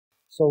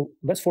So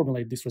let's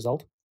formulate this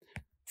result.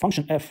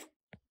 Function f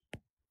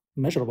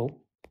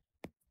measurable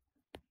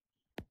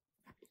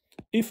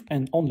if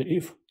and only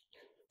if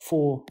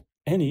for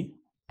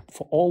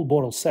all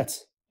Borel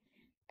sets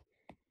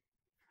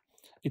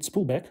its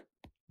pullback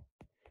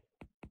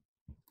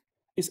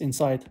is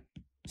inside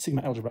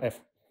sigma algebra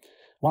f.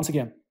 Once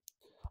again,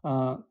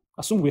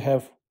 assume we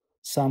have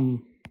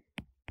some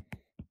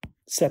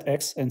set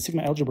x and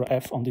sigma algebra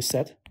f on this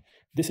set.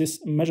 This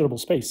is measurable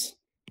space.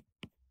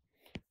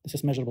 This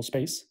is measurable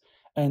space,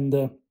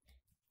 and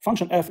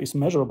function f is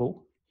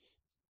measurable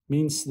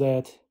means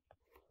that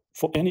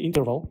for any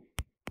interval,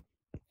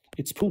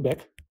 its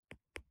pullback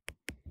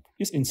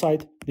is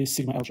inside this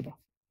sigma algebra.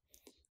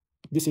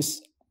 This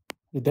is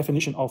the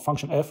definition of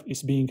function f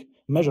is being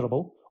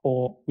measurable,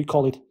 or we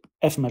call it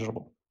f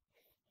measurable,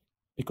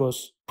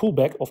 because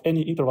pullback of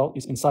any interval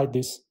is inside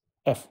this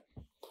f.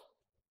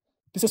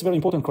 This is a very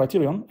important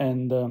criterion,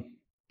 and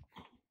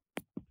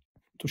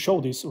to show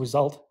this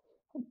result,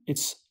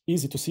 it's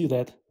easy to see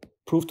that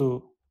proof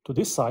to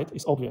this side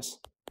is obvious.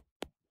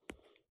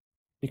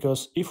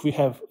 Because if we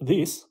have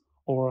this,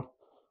 or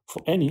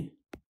for any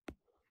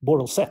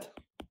Borel set,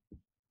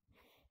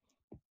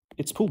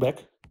 its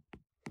pullback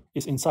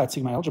is inside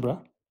sigma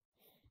algebra,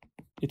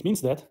 it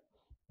means that,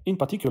 in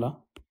particular,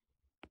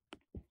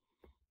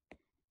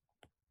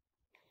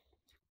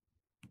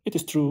 it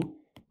is true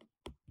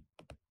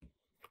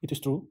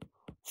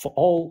for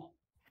all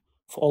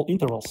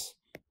intervals.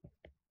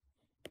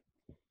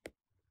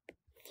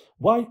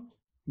 Why?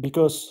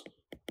 Because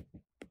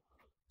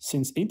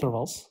since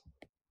intervals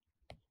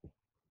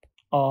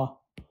are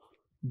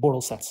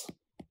Borel sets.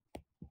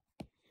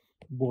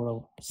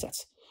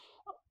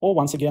 Or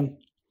once again,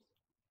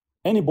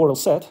 any Borel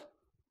set,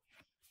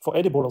 for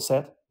any Borel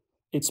set,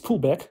 its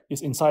pullback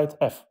is inside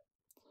f.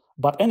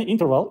 But any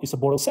interval is a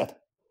Borel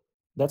set.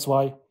 That's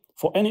why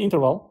for any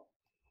interval,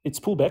 its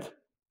pullback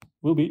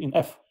will be in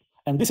f.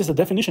 And this is the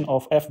definition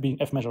of f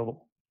being f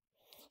measurable.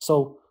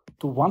 So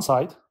to one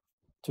side,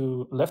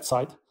 to left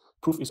side,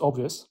 proof is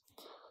obvious.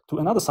 To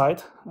another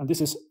side, and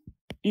this is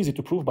easy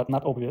to prove but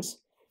not obvious.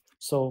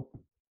 So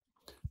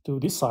to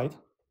this side,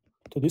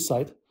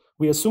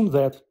 we assume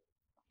that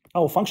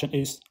our function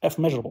is f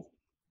measurable.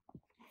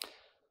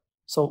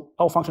 So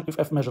our function if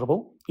f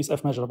measurable is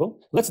f measurable.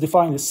 Let's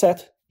define the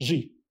set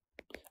G.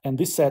 And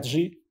this set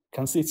G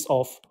consists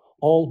of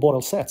all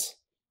Borel sets.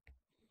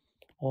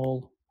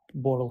 All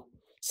Borel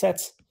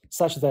sets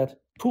such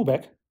that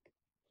pullback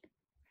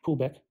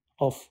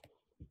of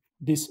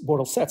these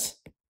Borel sets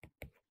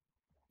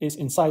is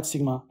inside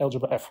sigma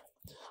algebra f.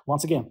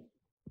 Once again,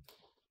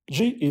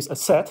 G is a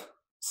set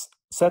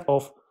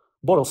of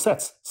Borel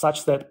sets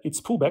such that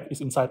its pullback is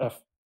inside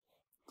f.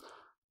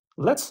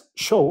 Let's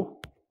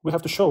show, we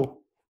have to show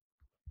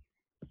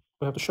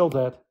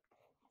that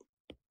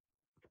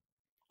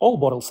all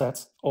Borel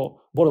sets,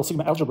 or Borel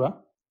sigma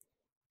algebra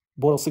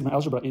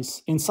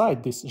is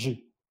inside this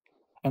G.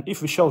 And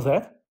if we show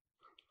that,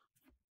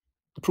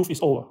 the proof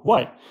is over.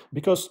 Why?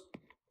 Because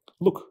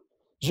look,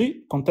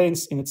 G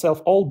contains in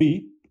itself all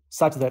B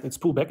such that its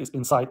pullback is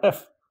inside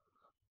f.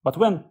 But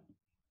when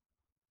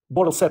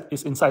Borel set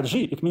is inside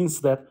G, it means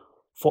that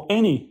for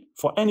any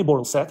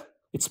Borel set,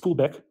 its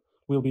pullback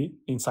will be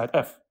inside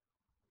f.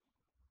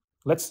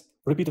 Let's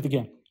repeat it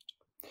again.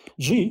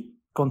 G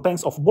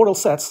contains of Borel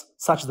sets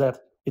such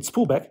that its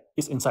pullback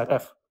is inside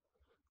f.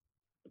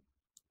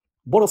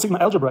 Borel sigma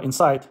algebra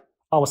inside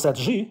our set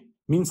G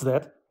means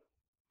that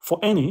for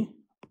any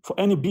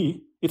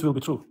B, it will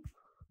be true.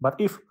 But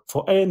if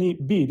for any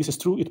B this is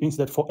true, it means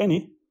that for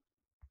any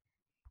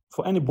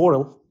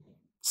Borel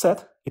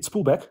set, its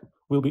pullback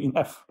will be in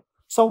f.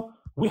 So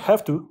we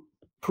have to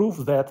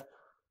prove that,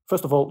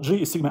 first of all,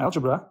 G is sigma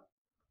algebra,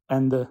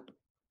 and the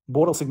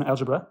Borel sigma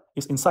algebra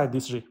is inside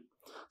this G.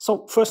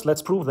 So first,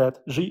 let's prove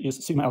that G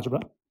is sigma algebra.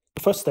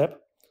 The first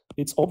step,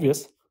 it's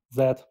obvious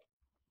that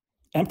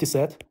empty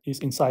set is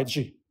inside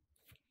G.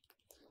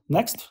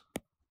 Next,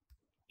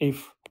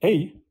 if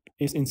A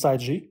is inside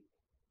G,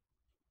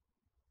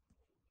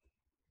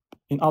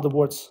 in other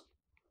words,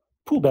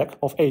 pullback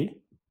of A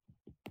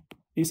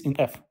is in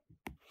f,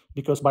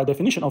 because by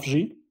definition of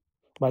G,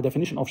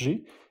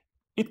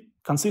 it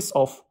consists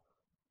of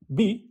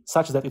B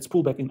such that its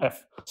pullback in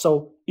f.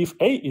 So if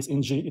A is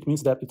in G, it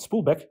means that its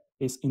pullback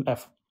is in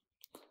f.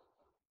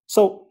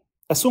 So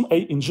assume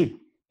A in G.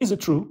 Is it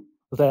true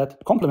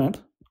that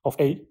complement of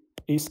A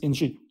is in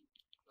G?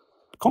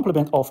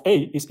 Complement of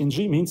A is in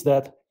G means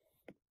that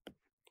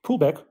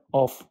pullback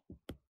of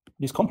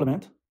this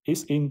complement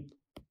is in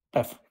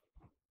f.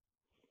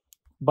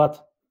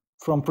 But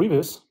from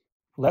previous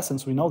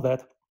lessons, we know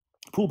that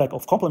pullback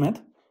of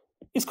complement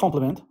is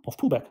complement of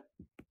pullback.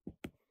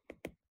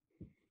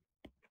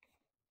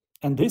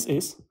 And this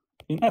is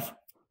in f,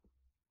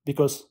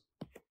 because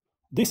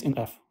this in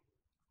f.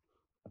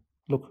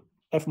 Look,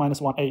 f minus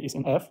 1a is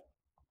in f.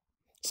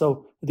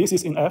 So this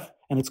is in f,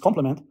 and its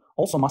complement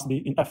also must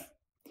be in f.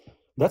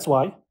 That's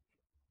why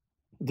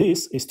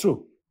this is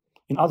true.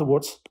 In other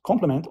words,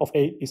 complement of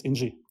A is in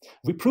G.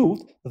 We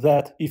proved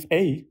that if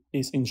A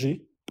is in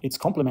G, its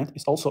complement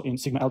is also in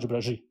sigma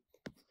algebra G.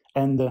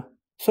 And the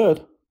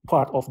third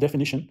part of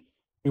definition,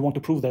 we want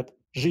to prove that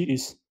G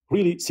is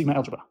really sigma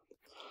algebra.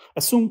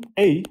 Assume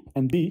A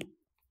and B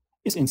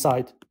is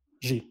inside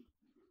G.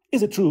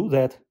 Is it true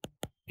that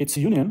its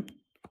union,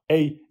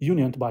 A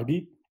union by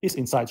B, is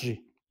inside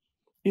G?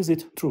 Is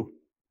it true?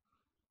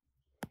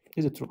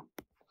 Is it true?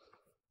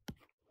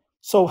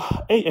 So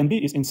A and B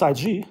is inside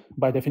G,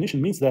 by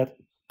definition, means that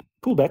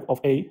pullback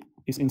of A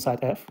is inside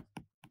F,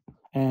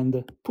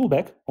 and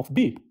pullback of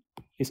B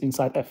is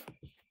inside F.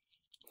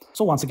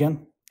 So once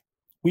again,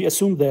 we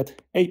assume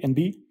that A and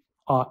B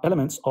are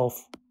elements of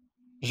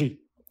G.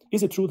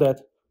 Is it true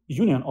that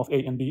union of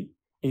A and B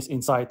is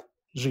inside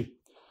G?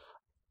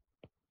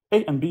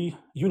 A and B,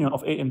 union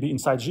of A and B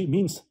inside G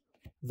means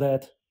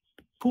that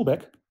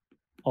pullback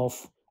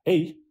of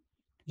A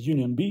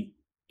union B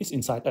is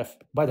inside F,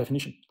 by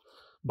definition.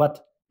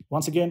 But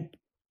once again,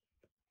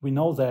 we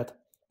know that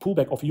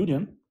pullback of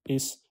union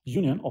is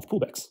union of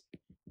pullbacks.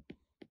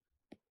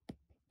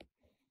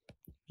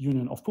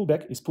 Union of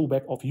pullback is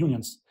pullback of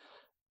unions.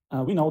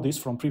 We know this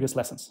from previous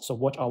lessons, so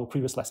watch our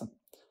previous lesson.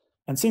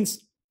 And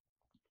since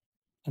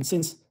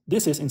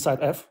this is inside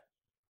F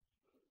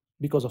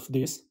because of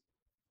this,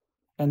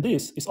 and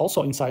this is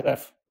also inside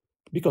F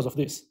because of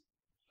this,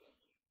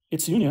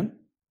 its union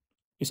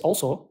is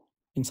also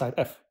inside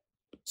F.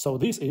 So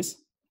this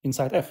is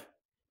inside F.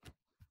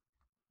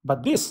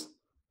 But this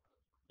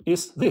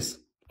is this,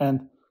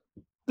 and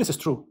this is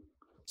true.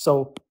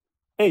 So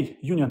A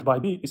union by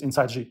B is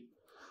inside G.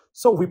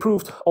 So we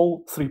proved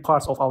all three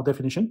parts of our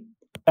definition.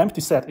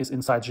 Empty set is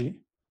inside G.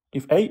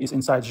 If A is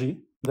inside G,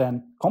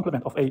 then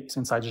complement of A is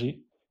inside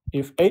G.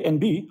 If A and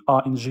B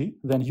are in G,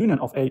 then union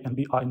of A and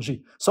B are in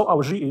G. So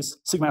our G is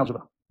sigma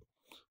algebra.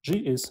 G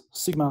is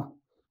sigma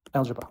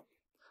algebra.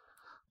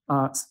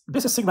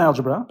 This is sigma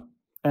algebra,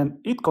 and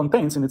it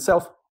contains in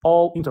itself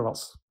all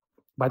intervals,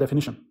 by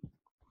definition.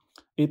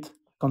 It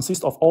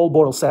consists of all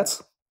Borel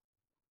sets,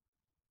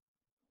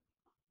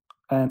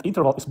 and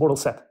interval is Borel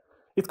set.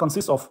 It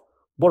consists of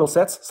Borel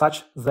sets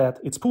such that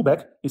its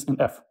pullback is in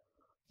F.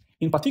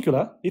 In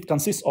particular, it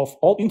consists of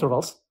all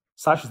intervals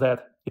such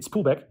that its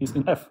pullback is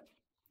in F.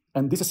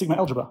 And this is sigma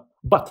algebra.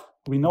 But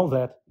we know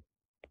that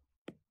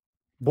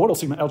Borel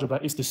sigma algebra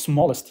is the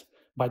smallest,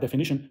 by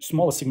definition,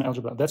 smallest sigma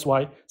algebra. That's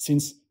why,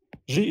 since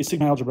G is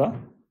sigma algebra,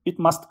 it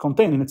must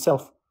contain in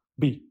itself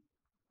B,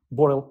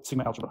 Borel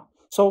sigma algebra.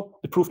 So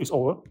the proof is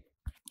over,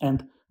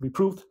 and we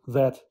proved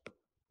that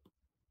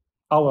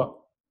our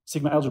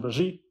sigma algebra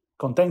G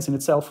contains in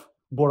itself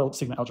Borel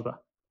sigma algebra.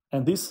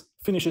 And this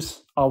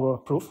finishes our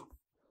proof.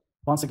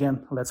 Once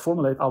again, let's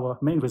formulate our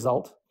main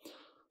result.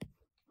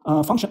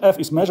 Function f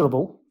is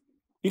measurable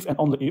if and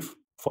only if,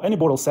 for any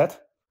Borel set,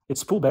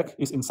 its pullback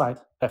is inside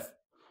f.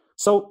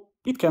 So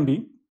it can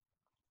be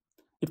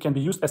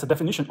used as a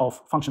definition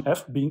of function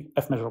f being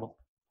f measurable.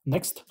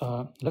 Next,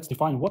 let's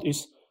define what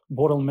is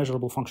Borel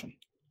measurable function.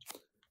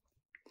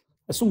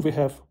 Assume we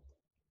have,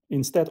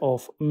 instead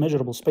of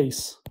measurable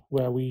space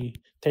where we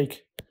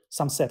take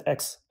some set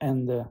x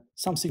and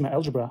some sigma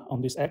algebra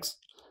on this x,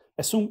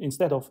 assume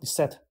instead of the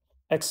set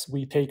x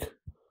we take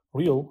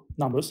real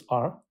numbers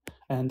r,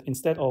 and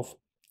instead of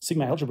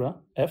sigma algebra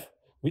f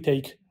we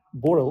take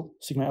Borel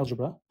sigma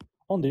algebra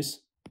on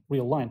this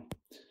real line.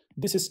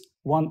 This is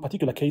one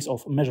particular case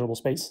of measurable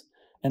space,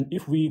 and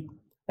if we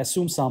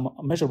assume some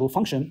measurable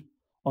function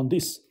on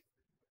this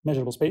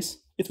measurable space,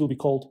 it will be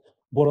called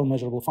Borel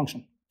measurable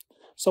function.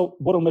 So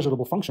Borel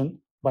measurable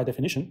function, by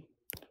definition,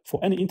 for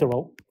any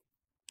interval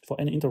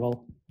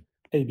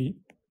AB,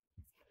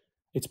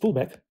 its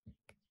pullback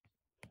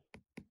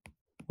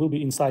will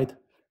be inside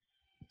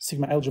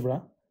sigma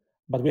algebra,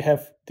 but we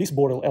have this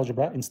Borel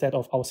algebra instead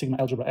of our sigma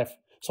algebra f.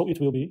 So it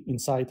will be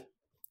inside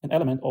an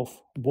element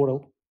of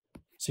Borel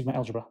sigma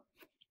algebra.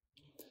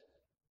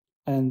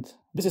 And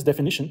this is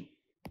definition.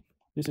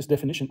 This is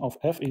definition of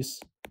f is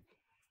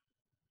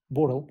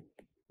Borel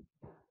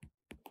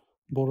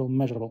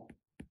measurable.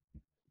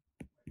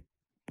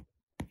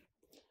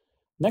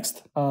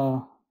 Next,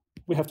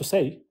 we have to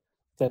say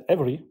that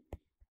every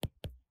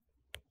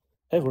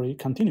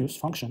continuous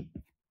function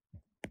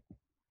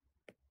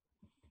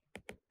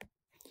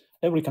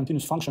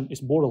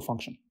is Borel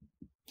function.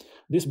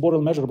 This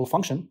Borel measurable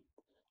function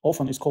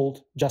often is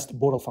called just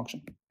Borel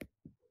function.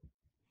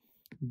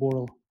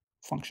 Borel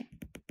function.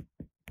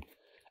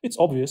 It's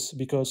obvious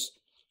because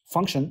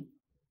function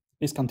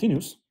is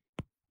continuous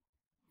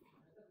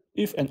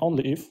if and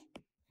only if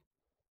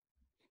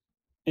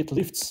it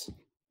lifts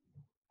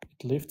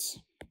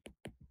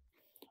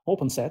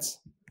open sets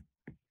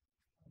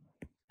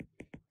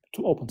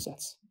to open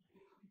sets.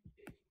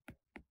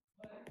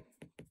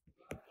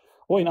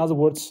 Or in other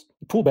words,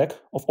 the pullback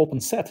of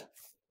open set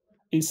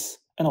is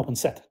an open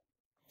set.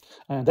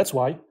 And that's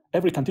why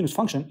every continuous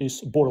function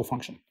is Borel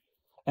function.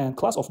 And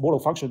class of Borel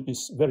function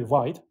is very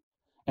wide.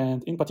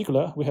 And in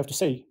particular, we have to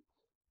say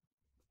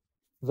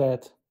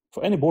that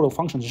for any Borel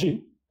function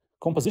G,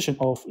 composition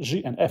of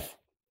G and F,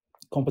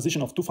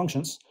 composition of two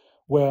functions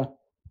where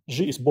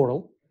G is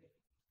Borel,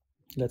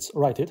 let's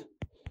write it.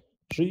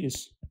 G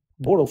is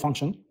Borel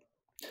function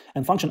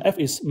And function f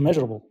is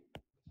measurable.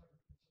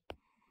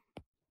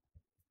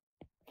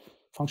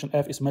 Function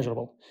f is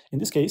measurable. In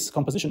this case,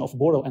 composition of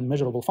Borel and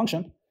measurable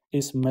function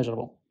is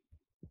measurable.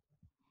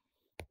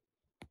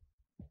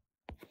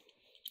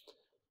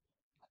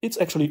 It's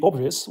actually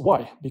obvious.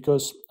 Why?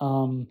 Because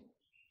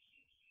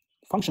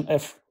function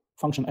f,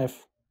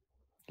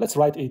 let's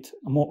write it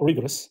more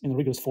rigorous, in a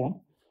rigorous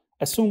form.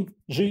 Assume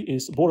g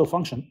is Borel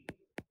function,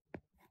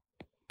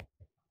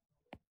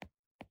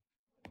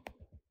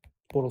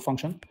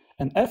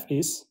 and f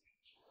is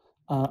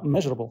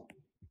measurable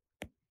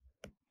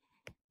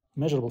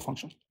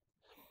function.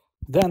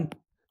 Then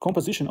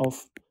composition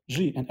of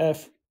g and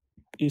f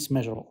is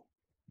measurable.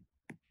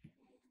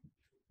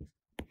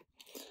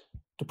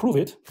 To prove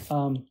it,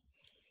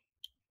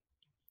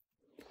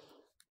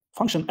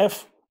 function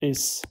f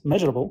is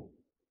measurable.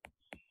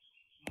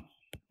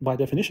 By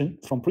definition,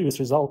 from previous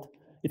result,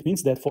 it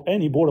means that for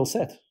any Borel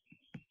set,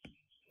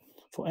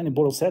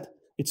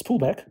 its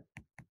pullback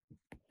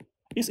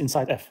is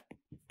inside f.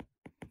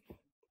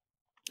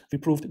 We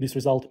proved this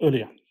result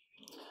earlier.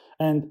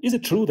 And is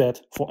it true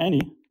that for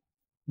any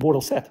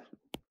Borel set,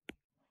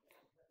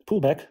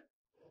 pullback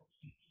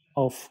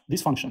of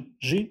this function,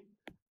 g,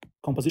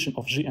 composition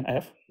of g and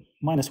f,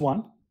 minus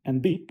 1,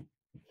 and b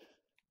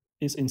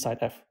is inside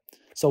f?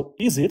 So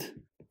is it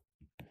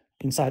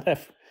inside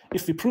f?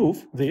 If we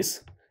prove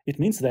this, it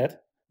means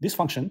that this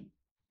function,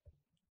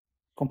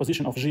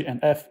 composition of g and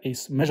f,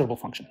 is measurable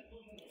function.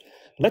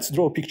 Let's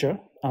draw a picture.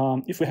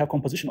 If we have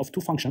composition of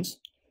two functions,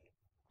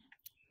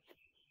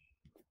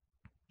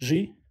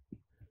 g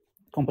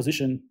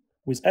composition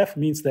with f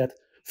means that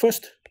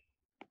first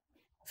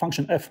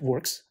function f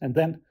works, and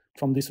then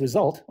from this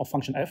result of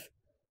function f,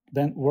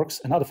 then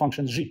works another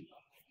function g.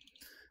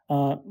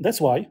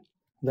 That's why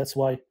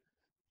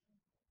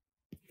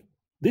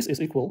this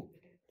is equal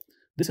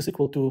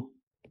to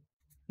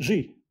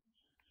g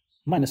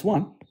minus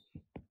 1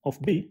 of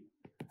b,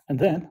 and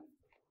then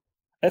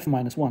f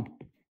minus 1.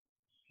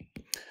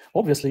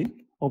 Obviously,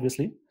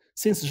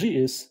 since g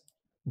is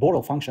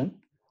Borel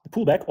function, the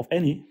pullback of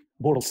any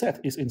Borel set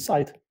is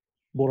inside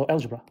Borel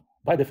algebra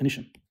by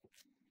definition.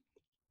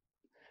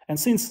 And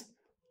since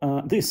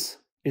this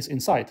is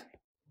inside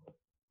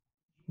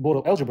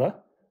Borel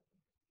algebra,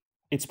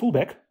 its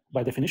pullback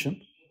by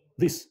definition,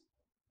 this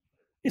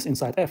is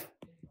inside f.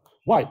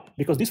 Why?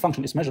 Because this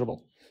function is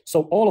measurable.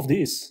 So all of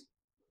this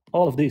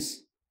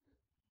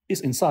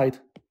is inside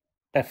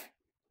f.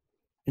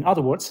 In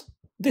other words,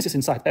 this is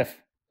inside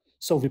f.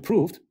 So we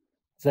proved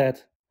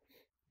that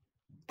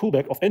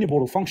pullback of any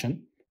Borel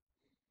function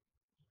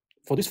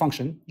for this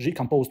function, g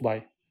composed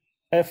by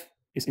f,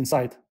 is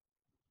inside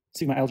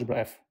sigma algebra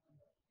f.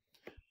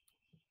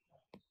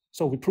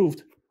 So we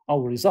proved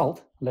our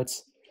result.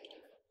 Let's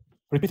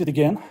repeat it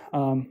again.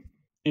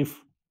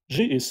 If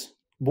g is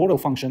Borel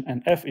function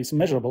and f is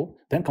measurable,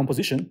 then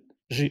composition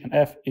g and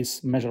f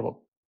is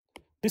measurable.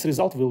 This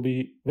result will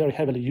be very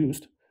heavily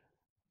used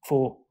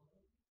for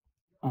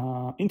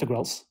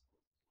integrals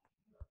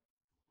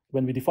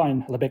when we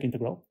define Lebesgue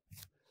integral.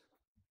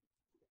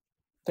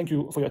 Thank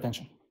you for your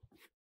attention.